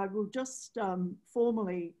I will just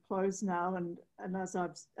formally close now, and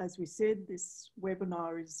as we said, this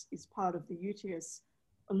webinar is part of the UTS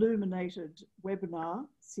Illuminated webinar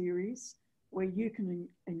series, where you can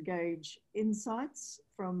engage insights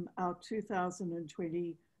from our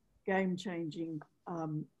 2020 game-changing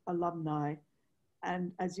alumni.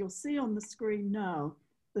 And as you'll see on the screen now,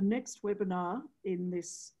 the next webinar in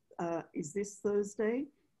this is this Thursday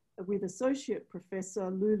with Associate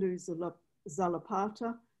Professor Lulu Zalapa,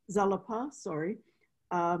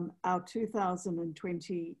 our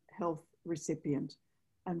 2020 health recipient.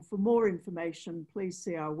 And for more information, please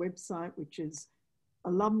see our website, which is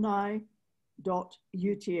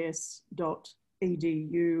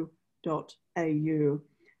alumni.uts.edu.au.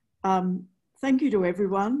 Thank you to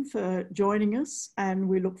everyone for joining us, and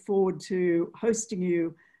we look forward to hosting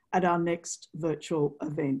you at our next virtual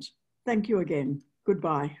event. Thank you again.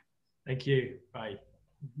 Goodbye. Thank you. Bye.